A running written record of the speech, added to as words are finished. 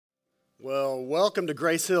Well, welcome to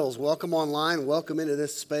Grace Hills. Welcome online. Welcome into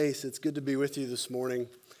this space. It's good to be with you this morning.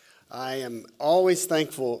 I am always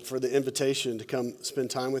thankful for the invitation to come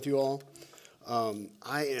spend time with you all.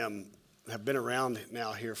 Have been around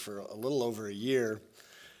now here for a little over a year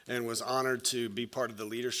and was honored to be part of the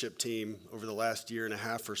leadership team over the last year and a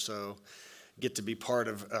half or so. Get to be part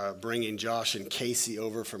of bringing Josh and Casey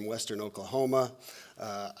over from Western Oklahoma.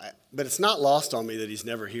 But it's not lost on me that he's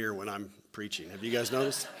never here when I'm preaching. Have you guys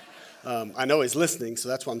noticed? I know he's listening, so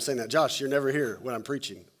that's why I'm saying that. Josh, you're never here when I'm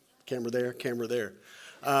preaching. Camera there, camera there.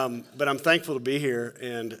 But I'm thankful to be here,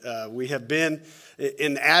 and we have been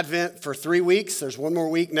in Advent for 3 weeks. There's one more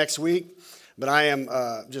week next week, but I am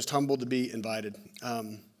just humbled to be invited.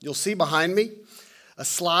 You'll see behind me a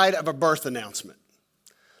slide of a birth announcement.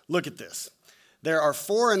 Look at this. There are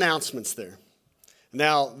 4 announcements there.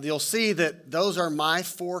 Now, you'll see that those are my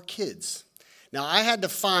 4 kids. Now, I had to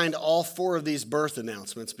find all 4 of these birth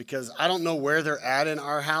announcements because I don't know where they're at in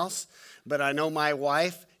our house, but I know my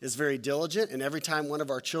wife is very diligent, and every time one of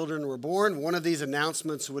our children were born, one of these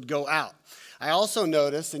announcements would go out. I also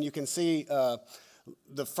noticed, and you can see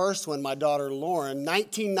the first one, my daughter Lauren,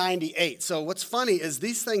 1998. So what's funny is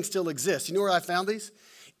these things still exist. You know where I found these?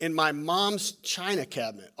 In my mom's china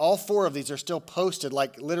cabinet. All 4 of these are still posted,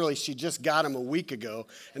 like literally she just got them a week ago,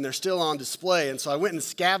 and they're still on display. And so I went and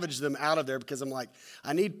scavenged them out of there because I'm like,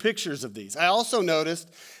 I need pictures of these. I also noticed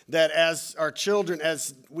that as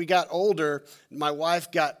we got older, my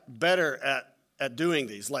wife got better at doing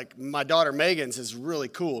these. Like my daughter Megan's is really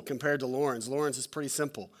cool compared to Lauren's. Lauren's is pretty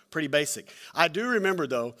simple, pretty basic. I do remember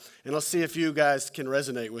though, and let's see if you guys can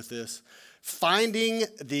resonate with this, finding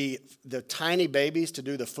the tiny babies to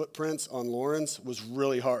do the footprints on Lauren's was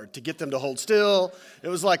really hard. To get them to hold still, it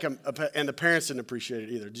was like, and the parents didn't appreciate it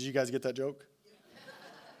either. Did you guys get that joke?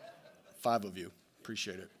 5 of you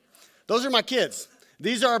appreciate it. Those are my kids.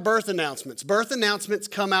 These are our birth announcements. Birth announcements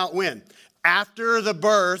come out when? After the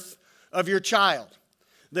birth of your child.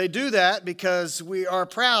 They do that because we are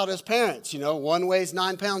proud as parents. You know, one weighs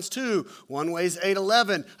 9 pounds 2, one weighs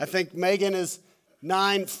 8'11". I think Megan is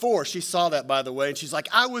 9'4". She saw that, by the way, and she's like,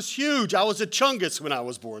 I was huge. I was a chungus when I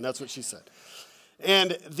was born. That's what she said.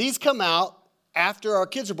 And these come out after our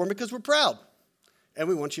kids are born because we're proud, and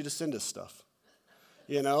we want you to send us stuff,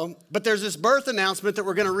 you know. But there's this birth announcement that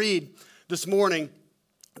we're going to read this morning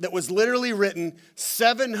that was literally written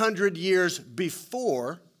 700 years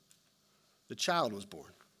before the child was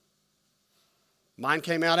born. Mine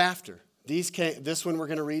came out after. This one we're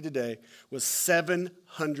going to read today was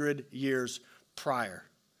 700 years prior.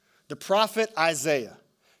 The prophet Isaiah,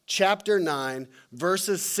 chapter 9,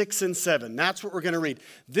 verses 6 and 7. That's what we're going to read.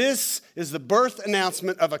 This is the birth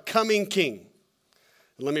announcement of a coming king.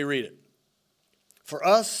 Let me read it. For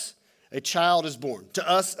us, a child is born. To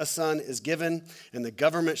us, a son is given, and the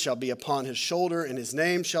government shall be upon his shoulder, and his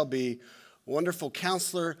name shall be Wonderful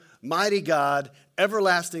Counselor, Mighty God,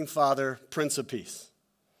 Everlasting Father, Prince of Peace.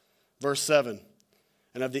 Verse 7.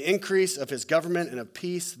 And of the increase of his government and of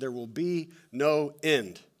peace there will be no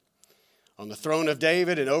end. On the throne of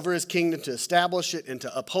David and over his kingdom to establish it and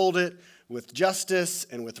to uphold it with justice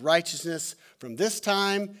and with righteousness from this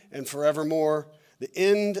time and forevermore.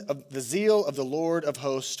 The zeal of the Lord of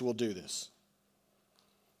hosts will do this.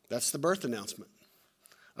 That's the birth announcement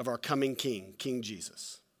of our coming King, King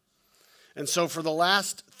Jesus. And so for the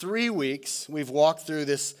last 3 weeks, we've walked through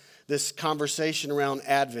this conversation around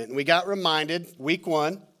Advent. And we got reminded, week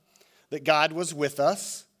 1, that God was with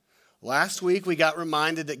us. Last week, we got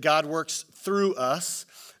reminded that God works through us.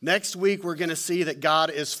 Next week, we're going to see that God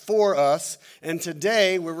is for us. And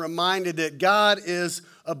today, we're reminded that God is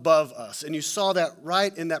above us. And you saw that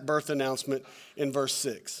right in that birth announcement in verse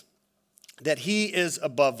 6, that he is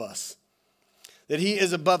above us. That he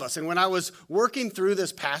is above us. And when I was working through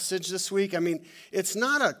this passage this week, I mean, it's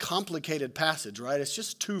not a complicated passage, right? It's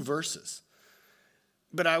just 2 verses.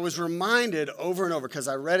 But I was reminded over and over, because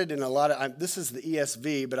I read it in a lot of, this is the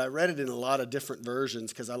ESV, but I read it in a lot of different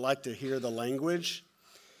versions because I like to hear the language.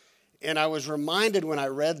 And I was reminded when I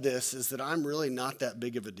read this is that I'm really not that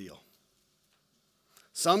big of a deal.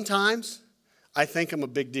 Sometimes I think I'm a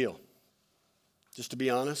big deal. Just to be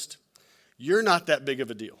honest, you're not that big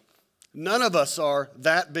of a deal. None of us are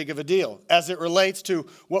that big of a deal as it relates to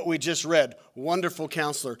what we just read. Wonderful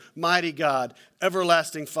Counselor, Mighty God,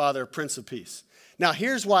 Everlasting Father, Prince of Peace. Now,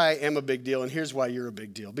 here's why I am a big deal, and here's why you're a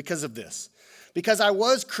big deal. Because of this. Because I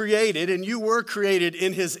was created, and you were created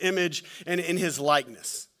in his image and in his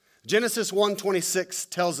likeness. Genesis 1:26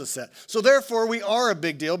 tells us that. So therefore, we are a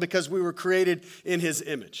big deal because we were created in his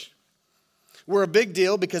image. We're a big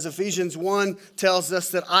deal because Ephesians 1 tells us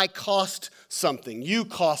that I cost something. You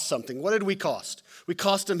cost something. What did we cost? We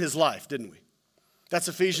cost him his life, didn't we? That's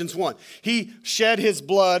Ephesians 1. He shed his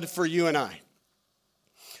blood for you and I.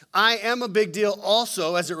 I am a big deal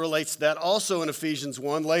also as it relates to that, also in Ephesians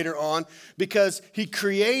 1 later on, because he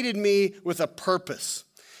created me with a purpose.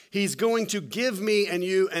 He's going to give me and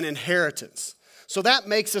you an inheritance. So that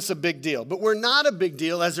makes us a big deal. But we're not a big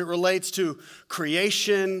deal as it relates to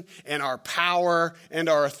creation and our power and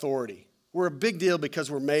our authority. We're a big deal because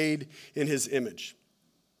we're made in his image.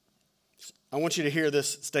 I want you to hear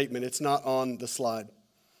this statement. It's not on the slide.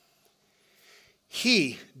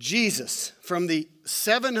 He, Jesus, from the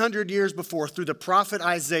 700 years before, through the prophet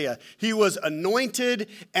Isaiah, he was anointed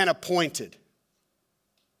and appointed.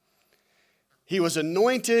 He was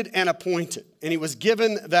anointed and appointed, and he was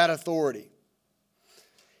given that authority.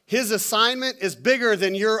 His assignment is bigger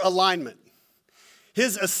than your alignment.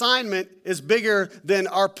 His assignment is bigger than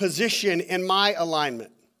our position in my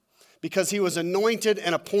alignment, because he was anointed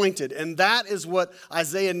and appointed. And that is what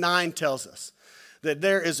Isaiah 9 tells us, that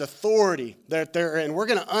there is authority, and we're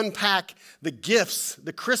going to unpack the gifts,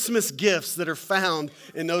 the Christmas gifts that are found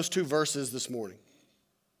in those two verses this morning.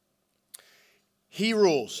 He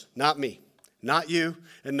rules, not me, not you,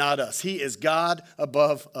 and not us. He is God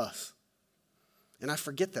above us. And I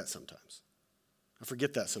forget that sometimes.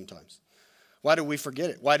 Why do we forget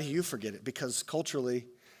it? Why do you forget it? Because culturally,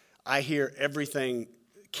 I hear everything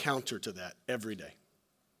counter to that every day.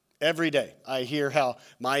 Every day, I hear how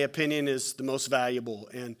my opinion is the most valuable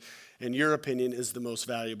and your opinion is the most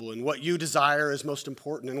valuable, and what you desire is most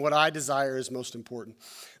important, and what I desire is most important.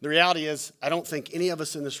 The reality is, I don't think any of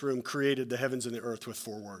us in this room created the heavens and the earth with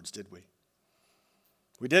 4 words, did we?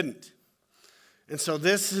 We didn't. And so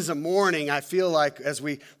this is a morning, I feel like, as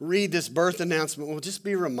we read this birth announcement, we'll just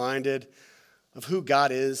be reminded of who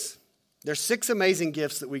God is. There's 6 amazing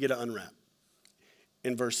gifts that we get to unwrap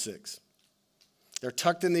in verse 6. They're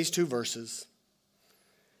tucked in these 2 verses.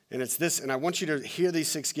 And it's this, and I want you to hear these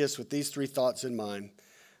 6 gifts with these 3 thoughts in mind.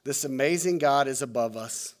 This amazing God is above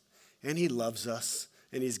us, and he loves us,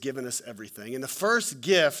 and he's given us everything. And the first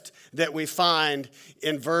gift that we find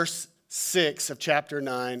in verse 6 of chapter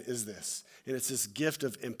 9 is this, and it's this gift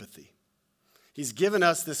of empathy. He's given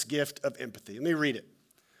us this gift of empathy. Let me read it.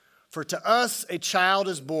 For to us a child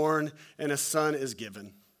is born, and a son is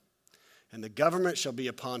given. And the government shall be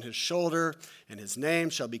upon his shoulder, and his name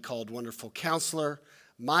shall be called Wonderful Counselor,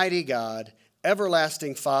 Mighty God,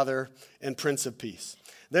 Everlasting Father, and Prince of Peace.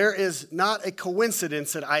 There is not a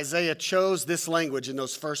coincidence that Isaiah chose this language in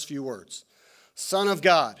those first few words. Son of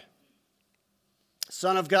God.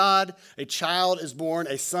 Son of God, a child is born,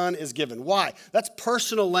 a son is given. Why? That's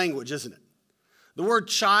personal language, isn't it? The word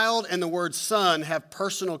child and the word son have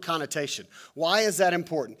personal connotation. Why is that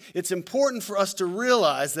important? It's important for us to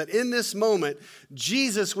realize that in this moment,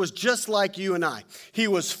 Jesus was just like you and I. He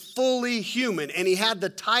was fully human, and he had the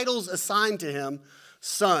titles assigned to him: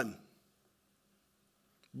 son,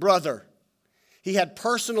 brother. He had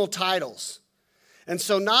personal titles. And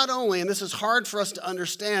so not only, and this is hard for us to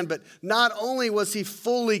understand, but not only was he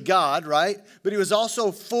fully God, right? But he was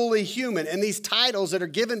also fully human. And these titles that are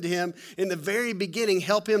given to him in the very beginning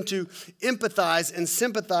help him to empathize and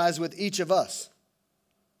sympathize with each of us.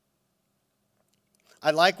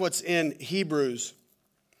 I like what's in Hebrews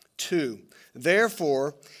 2.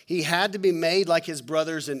 Therefore, he had to be made like his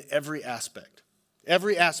brothers in every aspect,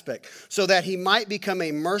 so that he might become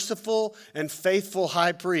a merciful and faithful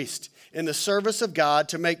high priest in the service of God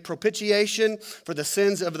to make propitiation for the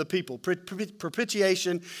sins of the people.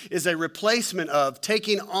 Propitiation is a replacement of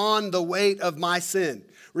taking on the weight of my sin,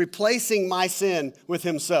 replacing my sin with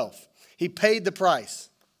himself. He paid the price.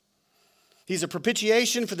 He's a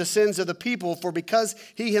propitiation for the sins of the people, for because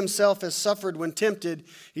he himself has suffered when tempted,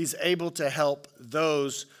 he's able to help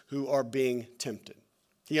those who are being tempted.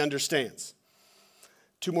 He understands.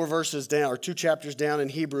 2 more verses down, or 2 chapters down in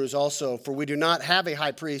Hebrews also. For we do not have a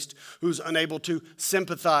high priest who's unable to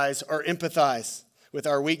sympathize or empathize with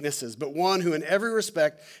our weaknesses, but one who in every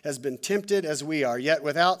respect has been tempted as we are, yet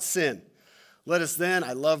without sin. Let us then,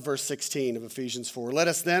 I love verse 16 of Ephesians 4, let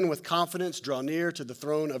us then with confidence draw near to the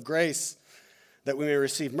throne of grace, that we may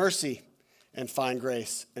receive mercy and find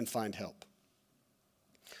grace and find help.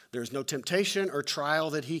 There is no temptation or trial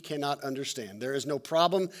that he cannot understand. There is no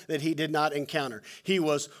problem that he did not encounter. He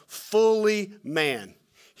was fully man.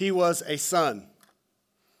 He was a son.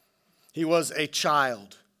 He was a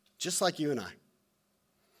child, just like you and I.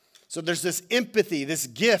 So there's this empathy, this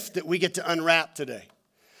gift that we get to unwrap today,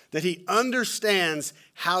 that he understands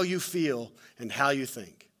how you feel and how you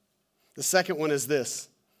think. The second one is this.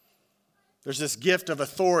 There's this gift of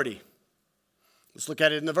authority. Let's look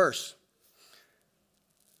at it in the verse.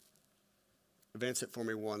 Advance it for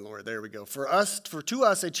me one, Lord. There we go. For to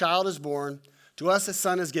us a child is born, to us a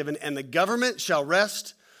son is given, and the government shall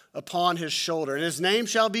rest upon his shoulder. And his name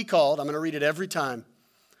shall be called, I'm going to read it every time,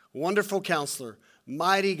 Wonderful Counselor,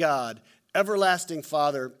 Mighty God, Everlasting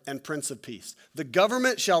Father, and Prince of Peace. The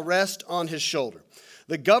government shall rest on his shoulder.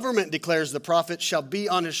 The government, declares the prophet, shall be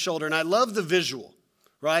on his shoulder. And I love the visual,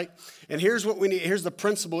 right? And here's what we need. Here's the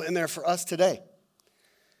principle in there for us today.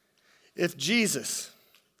 If Jesus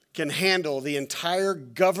can handle the entire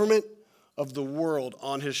government of the world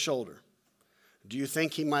on his shoulder, do you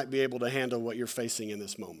think he might be able to handle what you're facing in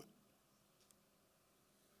this moment?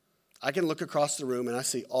 I can look across the room and I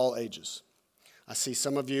see all ages. I see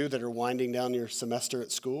some of you that are winding down your semester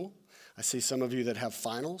at school. I see some of you that have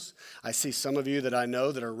finals. I see some of you that I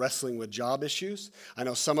know that are wrestling with job issues. I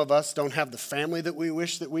know some of us don't have the family that we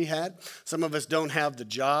wish that we had. Some of us don't have the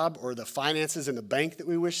job or the finances in the bank that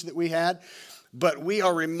we wish that we had. But we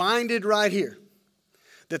are reminded right here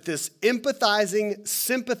that this empathizing,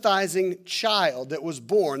 sympathizing child that was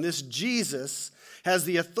born, this Jesus, has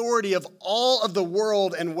the authority of all of the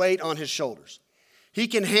world and weight on his shoulders. He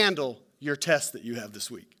can handle your test that you have this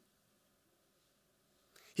week.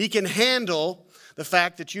 He can handle the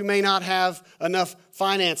fact that you may not have enough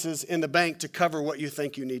finances in the bank to cover what you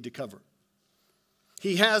think you need to cover.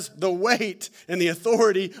 He has the weight and the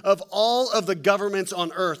authority of all of the governments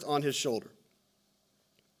on earth on his shoulder.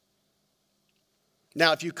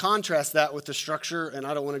 Now, if you contrast that with the structure, and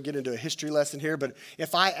I don't want to get into a history lesson here, but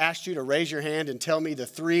if I asked you to raise your hand and tell me the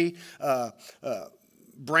three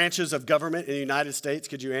branches of government in the United States,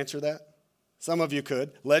 could you answer that? Some of you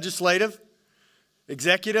could. Legislative,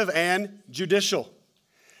 executive, and judicial.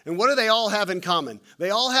 And what do they all have in common?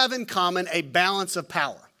 They all have in common a balance of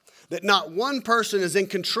power. That not one person is in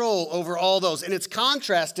control over all those. And it's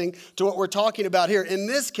contrasting to what we're talking about here. In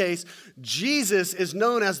this case, Jesus is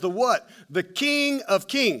known as the what? The King of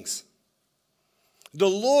Kings. The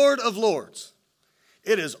Lord of Lords.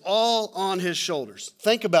 It is all on his shoulders.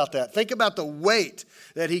 Think about that. Think about the weight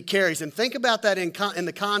that he carries. And think about that in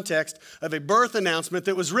the context of a birth announcement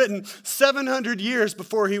that was written 700 years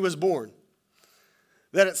before he was born.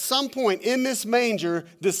 That at some point in this manger,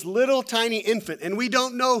 this little tiny infant, and we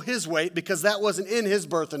don't know his weight because that wasn't in his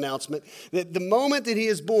birth announcement, that the moment that he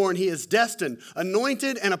is born, he is destined,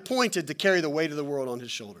 anointed, and appointed to carry the weight of the world on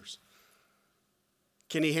his shoulders.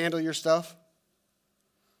 Can he handle your stuff?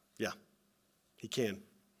 Yeah, he can.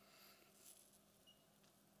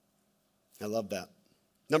 I love that.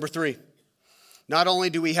 Number 3, not only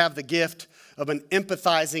do we have the gift of an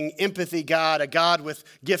empathizing, empathy God, a God with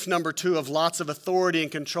gift number 2 of lots of authority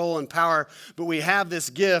and control and power, but we have this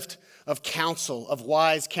gift of counsel, of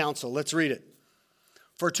wise counsel. Let's read it.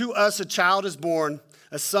 For to us a child is born,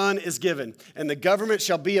 a son is given, and the government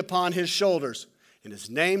shall be upon his shoulders, and his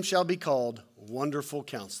name shall be called Wonderful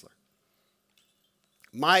Counselor,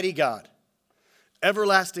 Mighty God,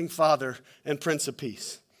 Everlasting Father, and Prince of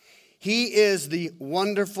Peace. He is the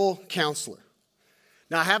Wonderful Counselor.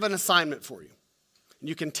 Now, I have an assignment for you.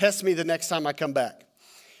 You can test me the next time I come back.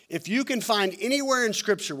 If you can find anywhere in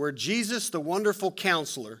Scripture where Jesus, the Wonderful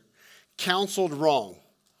Counselor, counseled wrong,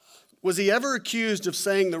 was he ever accused of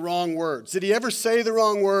saying the wrong words? Did he ever say the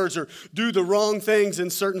wrong words or do the wrong things in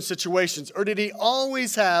certain situations? Or did he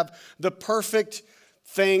always have the perfect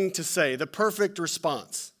thing to say, the perfect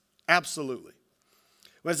response? Absolutely.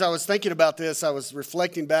 As I was thinking about this, I was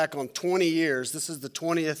reflecting back on 20 years. This is the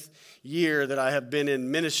 20th year that I have been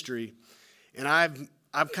in ministry. And I've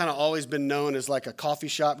kind of always been known as like a coffee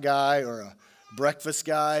shop guy or a breakfast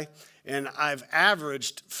guy. And I've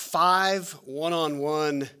averaged 5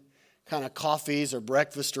 one-on-one kind of coffees or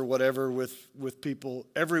breakfast or whatever with people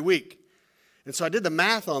every week. And so I did the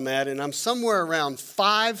math on that, and I'm somewhere around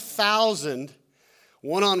 5,000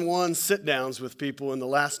 one-on-one sit-downs with people in the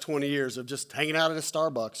last 20 years of just hanging out at a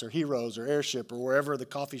Starbucks or Heroes or Airship or wherever the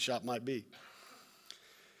coffee shop might be.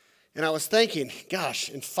 And I was thinking, gosh,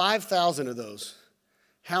 in 5,000 of those,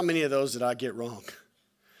 how many of those did I get wrong?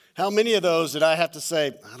 How many of those did I have to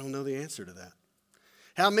say, I don't know the answer to that?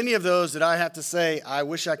 How many of those did I have to say, I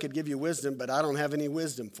wish I could give you wisdom, but I don't have any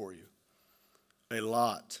wisdom for you? A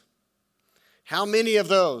lot. How many of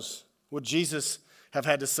those would Jesus have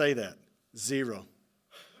had to say that? 0.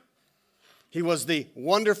 He was the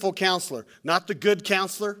Wonderful Counselor, not the good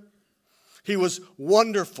counselor. He was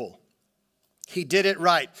wonderful. He did it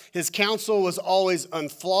right. His counsel was always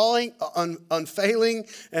unfailing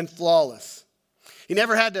and flawless. He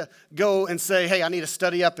never had to go and say, hey, I need to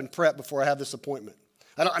study up and prep before I have this appointment.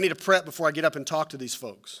 I need to prep before I get up and talk to these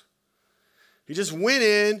folks. He just went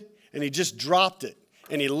in and he just dropped it.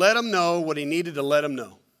 And he let them know what he needed to let them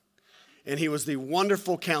know. and he was the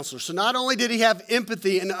wonderful counselor. So not only did he have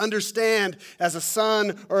empathy and understand as a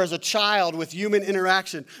son or as a child with human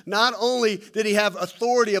interaction, not only did he have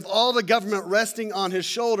authority of all the government resting on his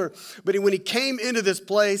shoulder, but when he came into this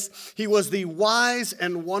place, he was the wise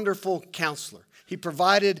and wonderful counselor. He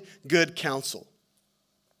provided good counsel.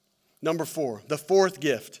 Number 4, the fourth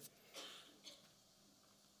gift.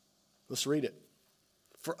 Let's read it.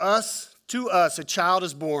 To us, a child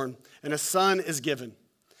is born, and a son is given.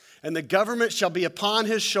 And the government shall be upon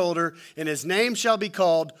his shoulder, and his name shall be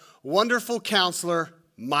called Wonderful Counselor,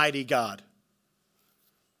 Mighty God,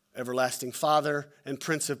 Everlasting Father, and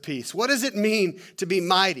Prince of Peace. What does it mean to be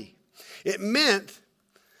mighty? It meant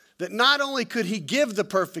that not only could he give the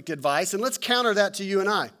perfect advice, and let's counter that to you and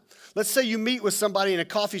I. Let's say you meet with somebody in a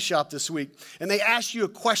coffee shop this week, and they ask you a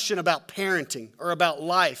question about parenting or about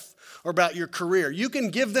life or about your career. You can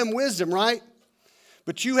give them wisdom, right?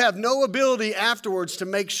 But you have no ability afterwards to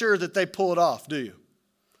make sure that they pull it off, do you?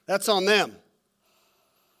 That's on them.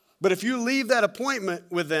 But if you leave that appointment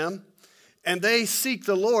with them and they seek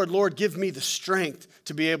the Lord, Lord, give me the strength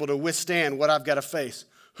to be able to withstand what I've got to face.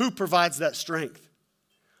 Who provides that strength?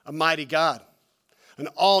 A mighty God, an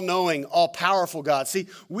all-knowing, all-powerful God. See,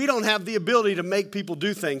 we don't have the ability to make people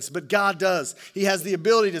do things, but God does. He has the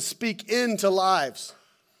ability to speak into lives.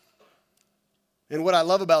 And what I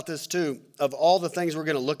love about this too, of all the things we're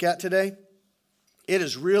going to look at today, it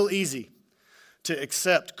is real easy to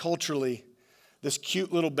accept culturally this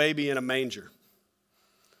cute little baby in a manger.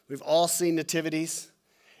 We've all seen nativities,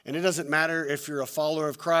 and it doesn't matter if you're a follower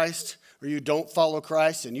of Christ or you don't follow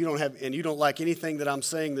Christ and you don't like anything that I'm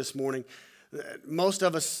saying this morning. Most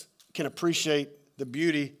of us can appreciate the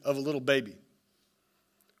beauty of a little baby,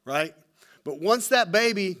 right? But once that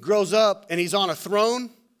baby grows up and he's on a throne,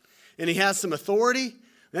 and he has some authority,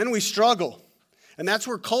 then we struggle. And that's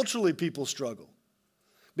where culturally people struggle.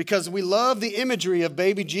 Because we love the imagery of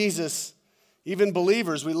baby Jesus, even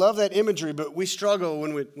believers, we love that imagery, but we struggle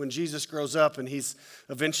when Jesus grows up and he's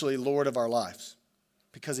eventually Lord of our lives.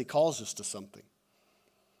 Because he calls us to something.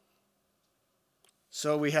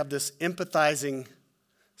 So we have this empathizing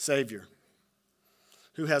Savior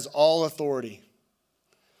who has all authority,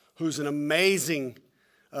 who's an amazing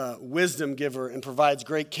wisdom giver and provides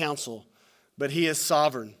great counsel, but he is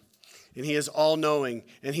sovereign and he is all-knowing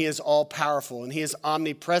and he is all-powerful and he is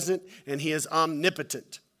omnipresent and he is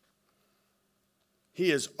omnipotent.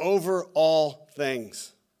 He is over all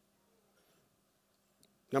things.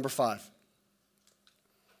 Number 5.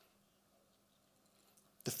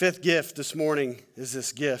 The fifth gift this morning is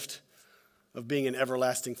this gift of being an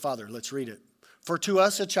everlasting Father. Let's read it. For to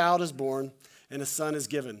us a child is born and a son is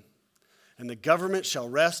given. And the government shall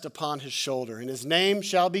rest upon his shoulder, and his name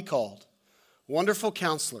shall be called Wonderful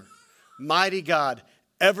Counselor, Mighty God,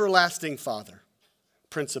 Everlasting Father,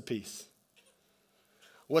 Prince of Peace.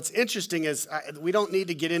 What's interesting is we don't need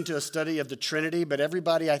to get into a study of the Trinity, but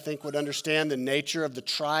everybody, I think, would understand the nature of the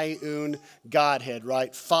triune Godhead,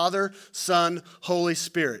 right? Father, Son, Holy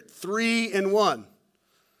Spirit, 3 in 1.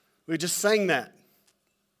 We just sang that.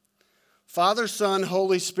 Father, Son,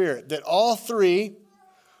 Holy Spirit, that all three,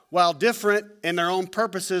 while different in their own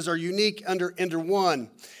purposes, are unique under one.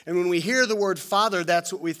 And when we hear the word Father,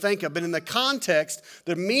 that's what we think of. But in the context,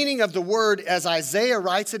 the meaning of the word, as Isaiah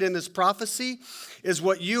writes it in this prophecy, is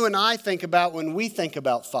what you and I think about when we think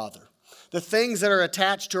about Father. The things that are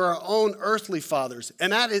attached to our own earthly fathers.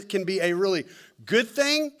 And that it can be a really good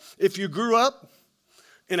thing if you grew up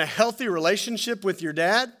in a healthy relationship with your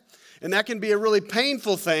dad. And that can be a really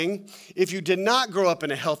painful thing if you did not grow up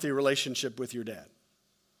in a healthy relationship with your dad.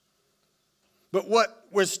 But what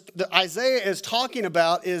Isaiah is talking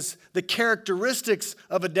about is the characteristics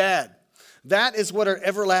of a dad. That is what our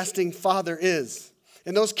everlasting Father is.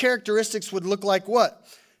 And those characteristics would look like what?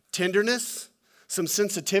 Tenderness, some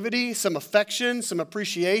sensitivity, some affection, some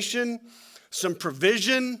appreciation, some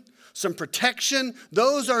provision, some protection.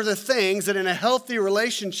 Those are the things that in a healthy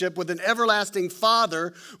relationship with an everlasting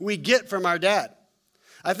Father we get from our dad.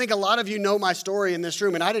 I think a lot of you know my story in this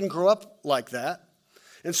room, and I didn't grow up like that.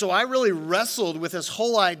 And so I really wrestled with this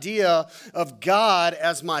whole idea of God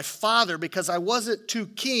as my father because I wasn't too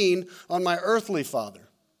keen on my earthly father.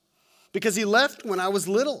 Because he left when I was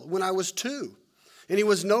little, when I was 2. And he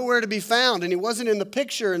was nowhere to be found, and he wasn't in the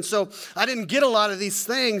picture. And so I didn't get a lot of these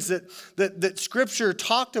things that Scripture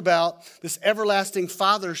talked about this everlasting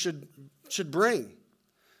Father should bring.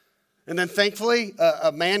 And then thankfully,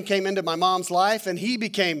 a man came into my mom's life, and he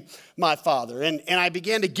became my father. And I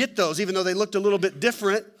began to get those, even though they looked a little bit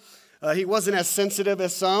different. He wasn't as sensitive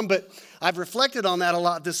as some, but I've reflected on that a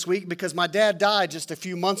lot this week because my dad died just a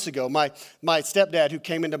few months ago, my stepdad who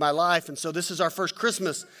came into my life. And so this is our first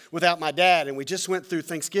Christmas without my dad, and we just went through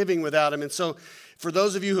Thanksgiving without him. And so for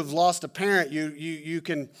those of you who've lost a parent, you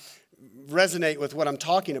can resonate with what I'm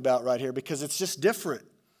talking about right here because it's just different.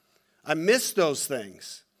 I miss those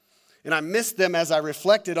things. And I missed them as I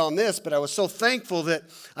reflected on this, but I was so thankful that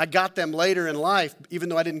I got them later in life, even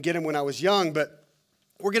though I didn't get them when I was young. But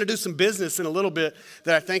we're going to do some business in a little bit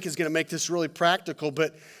that I think is going to make this really practical.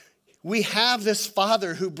 But we have this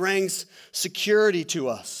Father who brings security to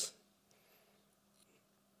us.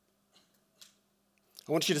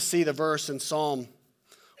 I want you to see the verse in Psalm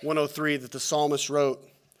 103 that the psalmist wrote.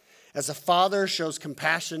 As a father shows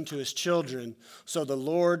compassion to his children, so the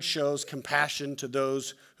Lord shows compassion to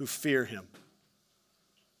those who fear him.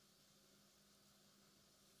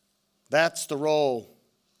 That's the role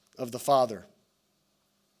of the Father.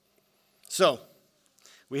 So,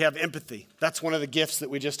 we have empathy. That's one of the gifts that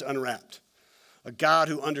we just unwrapped. A God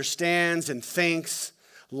who understands and thinks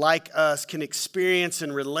like us, can experience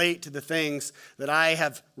and relate to the things that I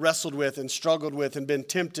have wrestled with and struggled with and been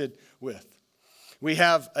tempted with. We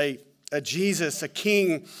have a Jesus, a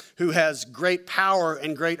king who has great power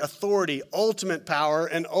and great authority, ultimate power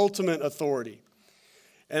and ultimate authority.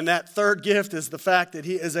 And that third gift is the fact that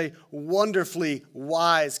he is a wonderfully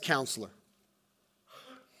wise counselor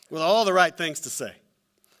with all the right things to say.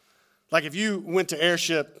 Like if you went to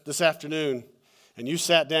Airship this afternoon and you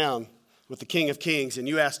sat down with the King of Kings and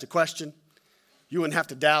you asked a question, you wouldn't have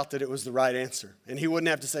to doubt that it was the right answer. And he wouldn't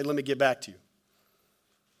have to say, let me get back to you.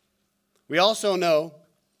 We also know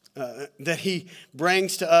that he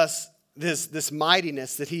brings to us this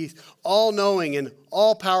mightiness, that he's all-knowing and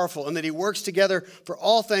all-powerful, and that he works together for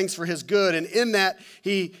all things for his good. And in that,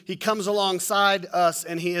 he comes alongside us,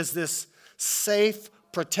 and he is this safe,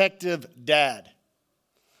 protective dad.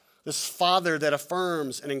 This father that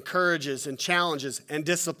affirms and encourages and challenges and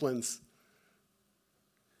disciplines.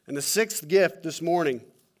 And the sixth gift this morning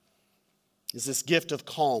is this gift of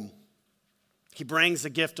calm. He brings a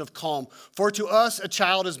gift of calm. For to us a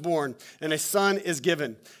child is born, and a son is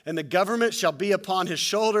given, and the government shall be upon his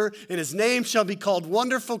shoulder, and his name shall be called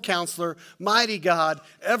Wonderful Counselor, Mighty God,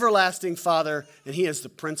 Everlasting Father, and he is the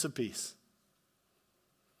Prince of Peace.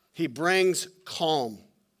 He brings calm.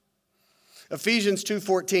 Ephesians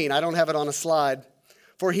 2:14, I don't have it on a slide.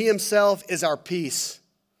 For he himself is our peace.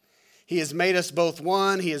 He has made us both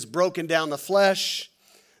one. He has broken down the flesh,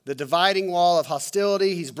 the dividing wall of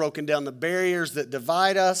hostility. He's broken down the barriers that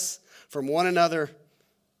divide us from one another.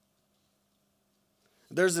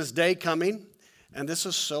 There's this day coming, and this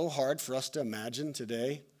is so hard for us to imagine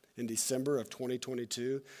today in December of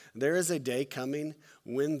 2022. There is a day coming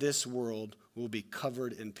when this world will be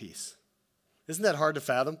covered in peace. Isn't that hard to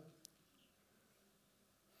fathom?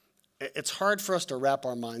 It's hard for us to wrap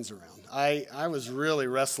our minds around. I was really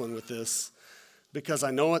wrestling with this because I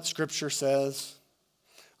know what Scripture says.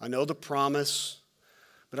 I know the promise,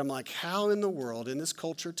 but I'm like, how in the world, in this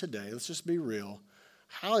culture today, let's just be real,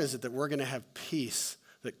 how is it that we're going to have peace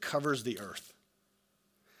that covers the earth?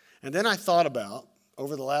 And then I thought about,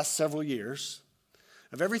 over the last several years,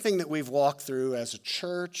 of everything that we've walked through as a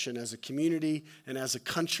church and as a community and as a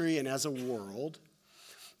country and as a world.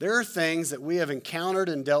 There are things that we have encountered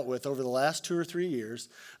and dealt with over the last 2 or 3 years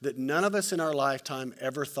that none of us in our lifetime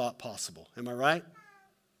ever thought possible. Am I right?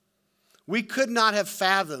 We could not have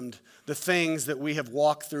fathomed the things that we have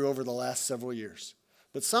walked through over the last several years.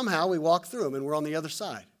 But somehow we walk through them and we're on the other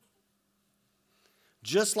side.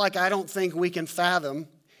 Just like I don't think we can fathom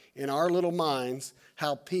in our little minds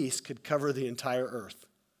how peace could cover the entire earth.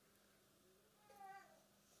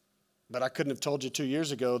 But I couldn't have told you 2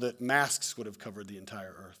 years ago that masks would have covered the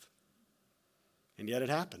entire earth. And yet it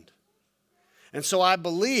happened. And so I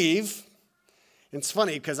believe, it's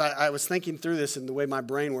funny because I was thinking through this and the way my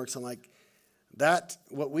brain works, I'm like, that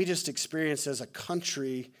what we just experienced as a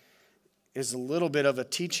country is a little bit of a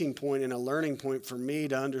teaching point and a learning point for me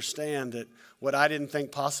to understand that what I didn't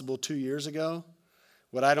think possible 2 years ago,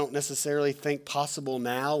 what I don't necessarily think possible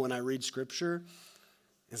now when I read Scripture,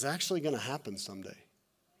 is actually going to happen someday.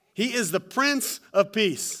 He is the Prince of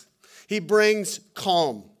Peace. He brings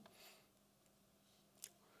calm.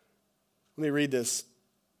 Let me read this.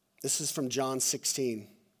 This is from John 16.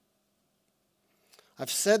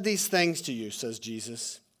 I've said these things to you, says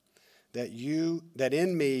Jesus, that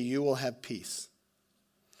in me you will have peace.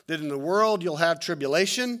 That in the world you'll have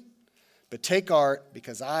tribulation, but take heart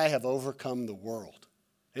because I have overcome the world.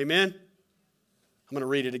 Amen? I'm going to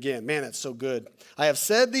read it again. Man, that's so good. I have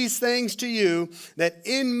said these things to you that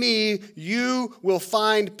in me you will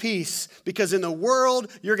find peace, because in the world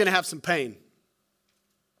you're going to have some pain.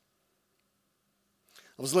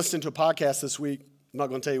 I was listening to a podcast this week. I'm not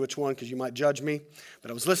going to tell you which one because you might judge me. But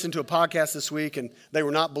I was listening to a podcast this week, and they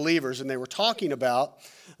were not believers, and they were talking about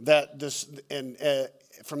that this, and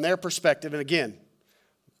from their perspective, and again,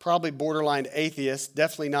 probably borderline atheists,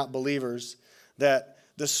 definitely not believers, that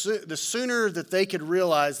the sooner that they could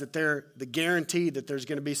realize that they're the guarantee that there's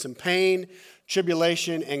going to be some pain,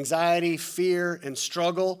 tribulation, anxiety, fear, and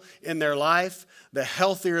struggle in their life, the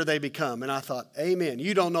healthier they become. And I thought, amen.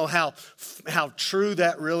 You don't know how true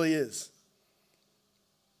that really is.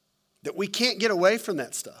 That we can't get away from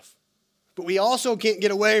that stuff. But we also can't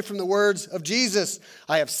get away from the words of Jesus.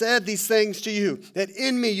 I have said these things to you, that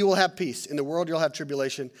in me you will have peace. In the world you'll have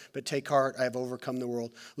tribulation, but take heart, I have overcome the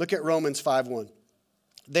world. Look at Romans 5:1.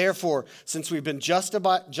 Therefore, since we've been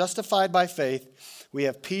justified by faith, we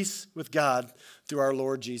have peace with God through our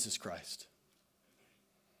Lord Jesus Christ.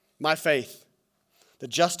 My faith, the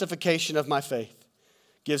justification of my faith,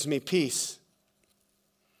 gives me peace.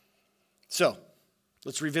 So,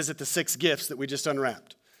 let's revisit the 6 gifts that we just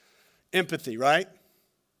unwrapped. Empathy, right?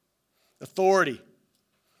 Authority.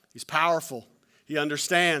 He's powerful. He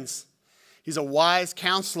understands. He's a wise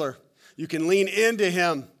counselor. You can lean into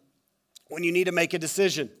him when you need to make a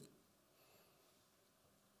decision.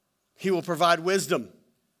 He will provide wisdom.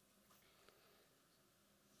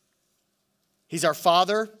 He's our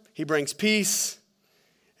Father. He brings peace.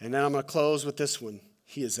 And then I'm going to close with this one.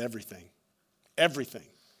 He is everything. Everything.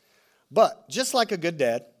 But just like a good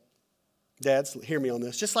dad, dads, hear me on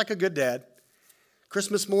this, just like a good dad,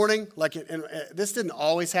 Christmas morning, and this didn't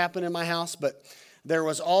always happen in my house, but there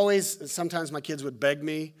was always, sometimes my kids would beg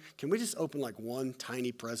me, can we just open like one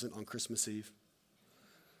tiny present on Christmas Eve?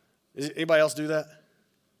 Anybody else do that?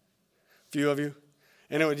 A few of you?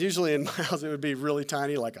 And it would usually, in my house, it would be really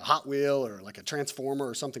tiny, like a Hot Wheel or like a Transformer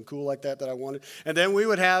or something cool like that I wanted. And then we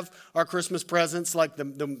would have our Christmas presents, like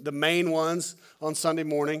the main ones on Sunday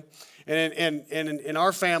morning. And in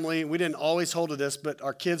our family, we didn't always hold to this, but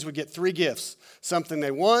our kids would get 3 gifts. Something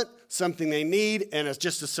they want, something they need, and it's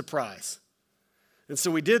just a surprise. And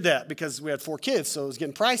so we did that because we had 4 kids, so it was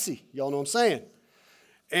getting pricey. Y'all know what I'm saying.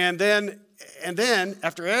 And then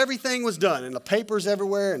after everything was done, and the papers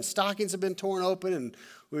everywhere, and stockings had been torn open,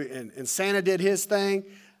 and Santa did his thing,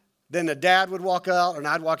 then the dad would walk out, and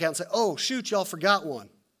I'd walk out and say, oh, shoot, y'all forgot one.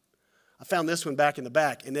 I found this one back in the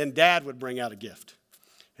back. And then dad would bring out a gift.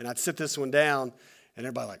 And I'd sit this one down, and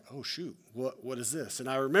everybody like, oh, shoot, what is this? And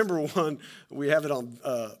I remember one, we have it on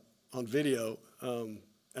video,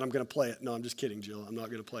 and I'm going to play it. No, I'm just kidding, Jill. I'm not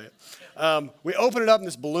going to play it. We open it up, and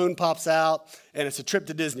this balloon pops out, and it's a trip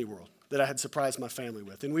to Disney World that I had surprised my family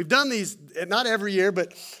with. And we've done these, not every year,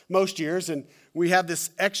 but most years, and we have this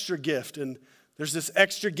extra gift, and there's this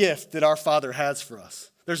extra gift that our Father has for us.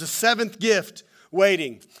 There's a 7th gift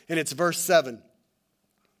waiting, and it's verse 7.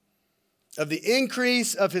 Of the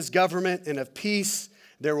increase of his government and of peace,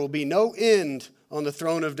 there will be no end on the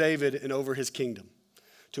throne of David and over his kingdom,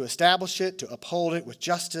 to establish it, to uphold it with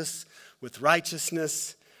justice, with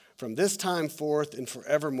righteousness, from this time forth and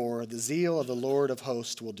forevermore. The zeal of the Lord of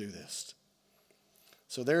hosts will do this.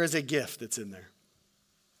 So there is a gift that's in there.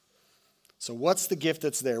 So what's the gift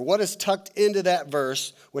that's there? What is tucked into that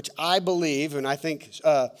verse, which I believe, and I think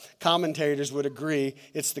commentators would agree,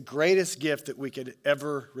 it's the greatest gift that we could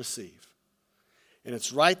ever receive. And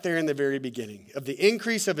it's right there in the very beginning. Of the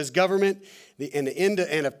increase of his government and the end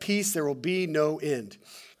and of peace, there will be no end.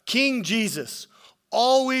 King Jesus,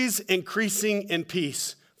 always increasing in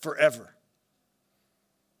peace forever.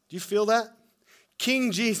 Do you feel that?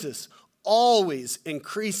 King Jesus, always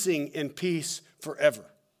increasing in peace forever.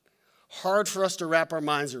 Hard for us to wrap our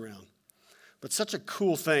minds around, but such a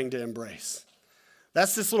cool thing to embrace.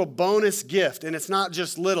 That's this little bonus gift, and it's not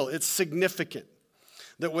just little, it's significant.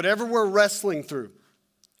 That whatever we're wrestling through,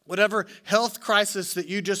 whatever health crisis that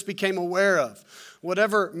you just became aware of,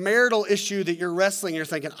 whatever marital issue that you're wrestling, you're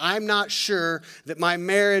thinking, I'm not sure that my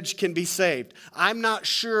marriage can be saved. I'm not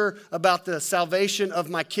sure about the salvation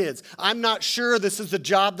of my kids. I'm not sure this is the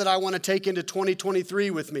job that I want to take into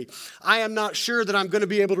 2023 with me. I am not sure that I'm going to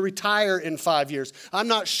be able to retire in 5 years. I'm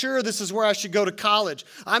not sure this is where I should go to college.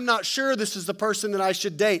 I'm not sure this is the person that I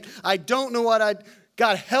should date. I don't know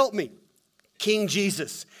God help me. King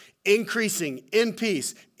Jesus, increasing in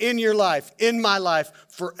peace in your life, in my life,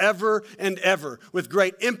 forever and ever, with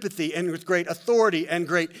great empathy and with great authority and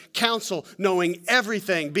great counsel, knowing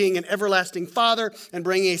everything, being an everlasting Father and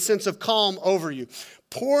bringing a sense of calm over you,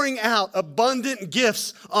 pouring out abundant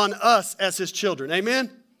gifts on us as his children.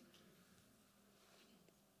 Amen?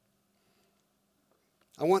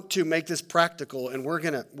 I want to make this practical, and we're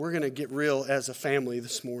gonna get real as a family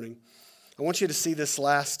this morning. I want you to see this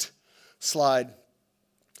last slide,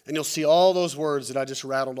 and you'll see all those words that I just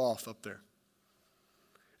rattled off up there.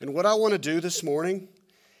 And what I want to do this morning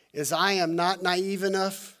is I am not naive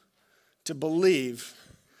enough to believe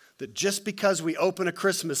that just because we open a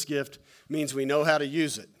Christmas gift means we know how to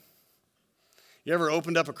use it. You ever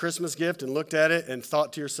opened up a Christmas gift and looked at it and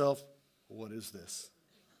thought to yourself, what is this?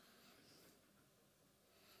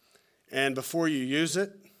 And before you use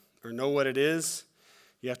it or know what it is,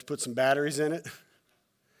 you have to put some batteries in it,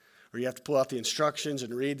 or you have to pull out the instructions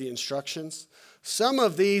and read the instructions. Some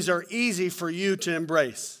of these are easy for you to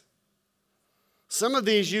embrace. Some of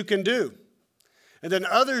these you can do. And then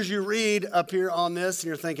others you read up here on this and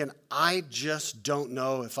you're thinking, I just don't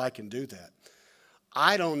know if I can do that.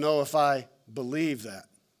 I don't know if I believe that.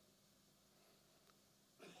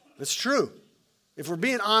 It's true. If we're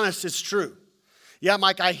being honest, it's true. Yeah,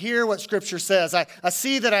 Mike, I hear what Scripture says. I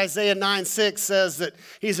see that Isaiah 9:6 says that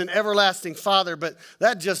he's an everlasting Father, but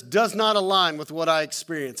that just does not align with what I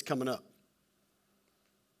experience coming up.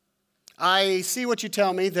 I see what you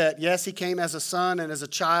tell me that, yes, he came as a son and as a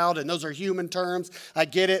child, and those are human terms. I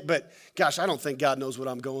get it, but gosh, I don't think God knows what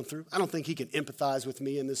I'm going through. I don't think he can empathize with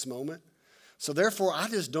me in this moment. So therefore, I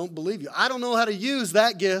just don't believe you. I don't know how to use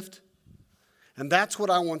that gift, and that's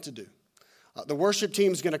what I want to do. The worship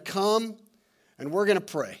team is going to come, and we're going to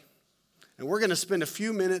pray. And we're going to spend a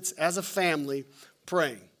few minutes as a family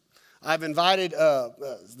praying. I've invited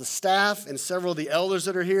the staff and several of the elders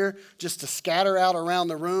that are here just to scatter out around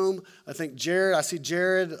the room. I see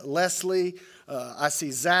Jared, Leslie, I see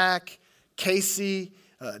Zach, Casey,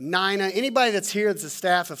 Nina. Anybody that's here that's a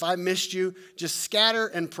staff, if I missed you, just scatter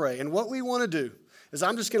and pray. And what we want to do is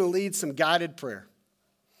I'm just going to lead some guided prayer.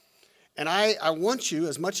 And I want you,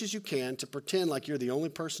 as much as you can, to pretend like you're the only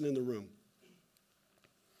person in the room.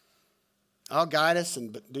 I'll guide us,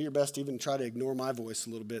 but do your best to even try to ignore my voice a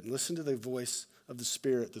little bit and listen to the voice of the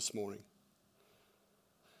Spirit this morning.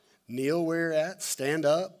 Kneel where you're at, stand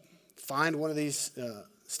up, find one of these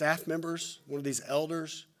staff members, one of these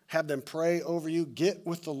elders, have them pray over you, get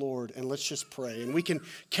with the Lord, and let's just pray. And we can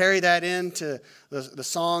carry that into the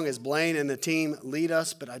song as Blaine and the team lead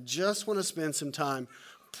us, but I just want to spend some time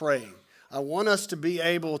praying. I want us to be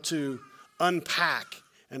able to unpack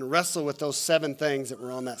and wrestle with those 7 things that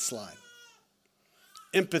were on that slide.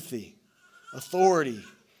 Empathy, authority,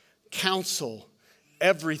 counsel,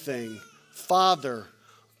 everything, Father,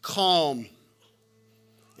 calm,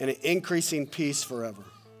 and an increasing peace forever.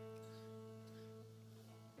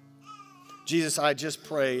 Jesus, I just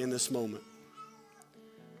pray in this moment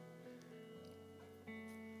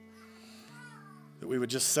that we would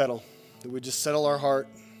just settle, that we would just settle our heart,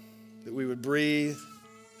 that we would breathe.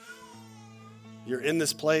 You're in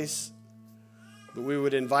this place. But we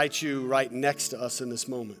would invite you right next to us in this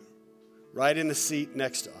moment, right in the seat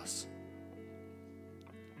next to us.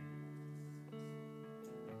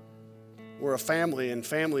 We're a family, and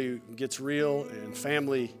family gets real, and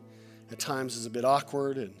family at times is a bit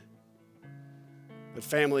awkward, but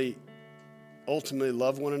family ultimately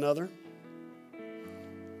love one another,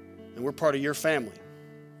 and we're part of your family.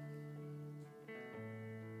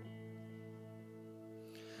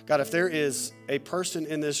 God, if there is a person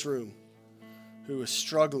in this room who is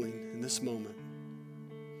struggling in this moment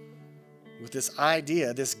with this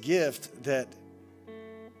idea, this gift that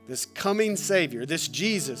this coming Savior, this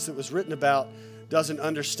Jesus that was written about, doesn't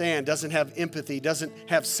understand, doesn't have empathy, doesn't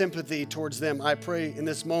have sympathy towards them, I pray in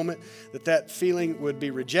this moment that feeling would be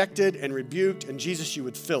rejected and rebuked, and Jesus, you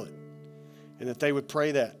would fill it, and that they would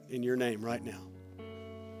pray that in your name right now.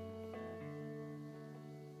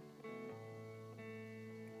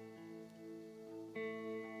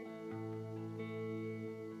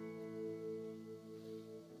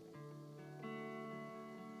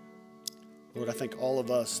 Lord, I think all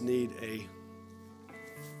of us need a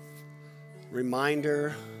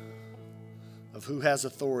reminder of who has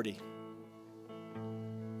authority.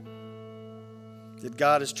 That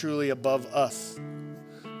God is truly above us,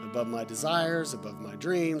 above my desires, above my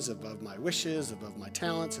dreams, above my wishes, above my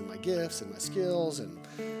talents and my gifts and my skills and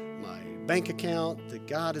my bank account, that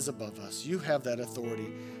God is above us. You have that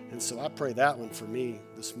authority. And so I pray that one for me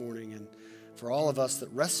this morning, and for all of us that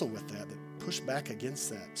wrestle with that push back against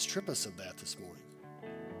that, strip us of that this morning.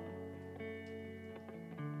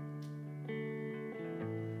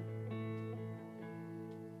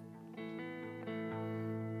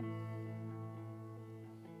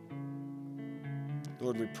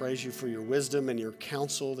 Lord, we praise you for your wisdom and your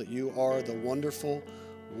counsel, that you are the wonderful,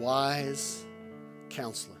 wise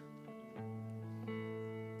counselor.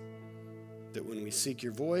 That when we seek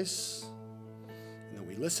your voice, and that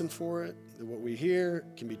we listen for it, that what we hear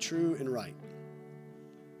can be true and right.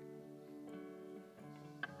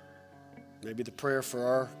 Maybe the prayer for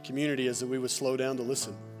our community is that we would slow down to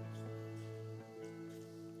listen.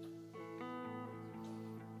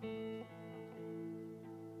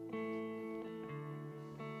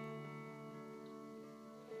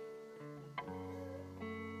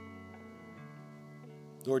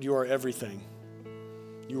 Lord, you are everything.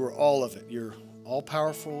 You are all of it. You're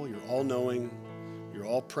all-powerful, you're all-knowing, you're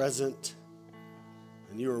all-present,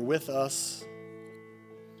 and you are with us.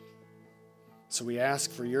 So we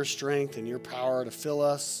ask for your strength and your power to fill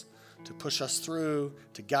us, to push us through,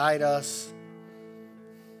 to guide us.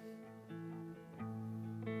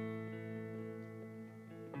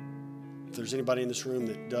 If there's anybody in this room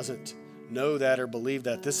that doesn't know that or believe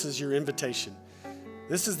that, this is your invitation.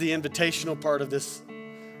 This is the invitational part of this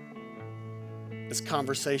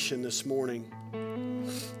conversation this morning.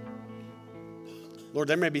 Lord,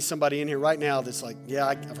 there may be somebody in here right now that's like, yeah,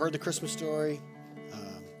 I've heard the Christmas story.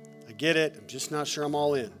 I get it. I'm just not sure I'm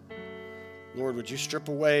all in. Lord, would you strip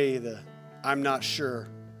away the I'm not sure?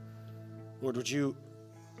 Lord, would you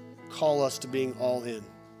call us to being all in?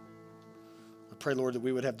 I pray, Lord, that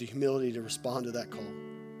we would have the humility to respond to that call.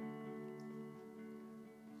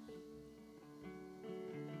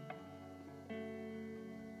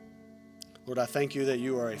 Lord, I thank you that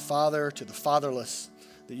you are a father to the fatherless,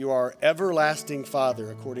 that you are everlasting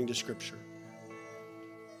Father according to Scripture.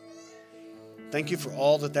 Thank you for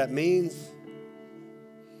all that means.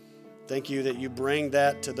 Thank you that you bring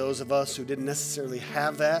that to those of us who didn't necessarily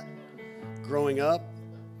have that growing up.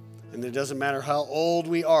 And it doesn't matter how old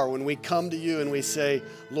we are, when we come to you and we say,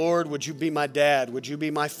 Lord, would you be my dad? Would you be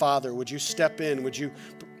my father? Would you step in? Would you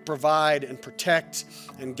provide and protect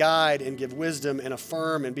and guide and give wisdom and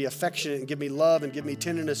affirm and be affectionate and give me love and give me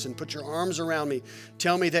tenderness and put your arms around me?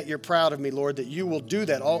 Tell me that you're proud of me, Lord, that you will do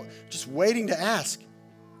that. All just waiting to ask.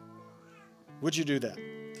 Would you do that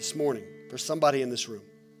this morning for somebody in this room?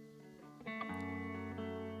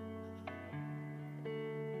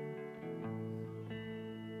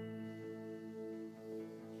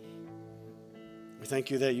 We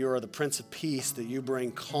thank you that you are the Prince of Peace, that you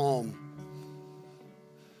bring calm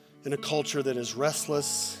in a culture that is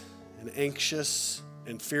restless and anxious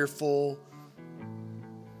and fearful,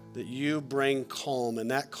 that you bring calm,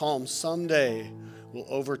 and that calm someday will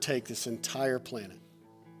overtake this entire planet.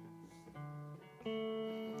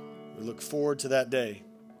 We look forward to that day.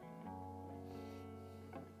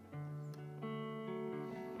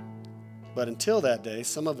 But until that day,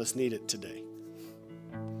 some of us need it today.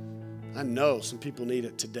 I know some people need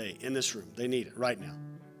it today in this room. They need it right now.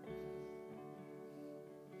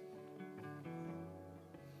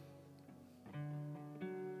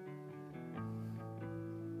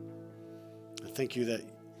 I thank you that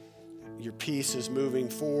your peace is moving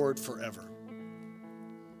forward forever.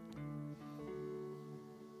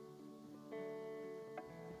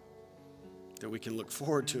 That we can look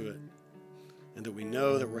forward to it and that we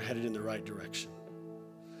know that we're headed in the right direction.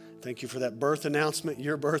 Thank you for that birth announcement,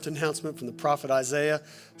 your birth announcement from the prophet Isaiah,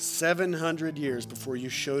 700 years before you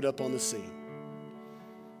showed up on the scene.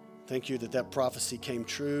 Thank you that that prophecy came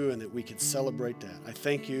true and that we could celebrate that. I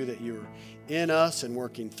thank you that you're in us and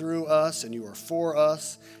working through us and you are for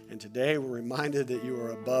us. And today we're reminded that you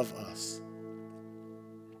are above us.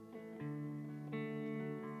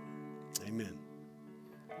 Amen.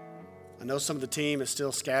 I know some of the team is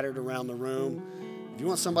still scattered around the room. If you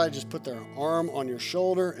want somebody to just put their arm on your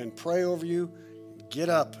shoulder and pray over you, get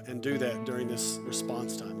up and do that during this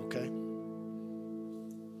response time, okay?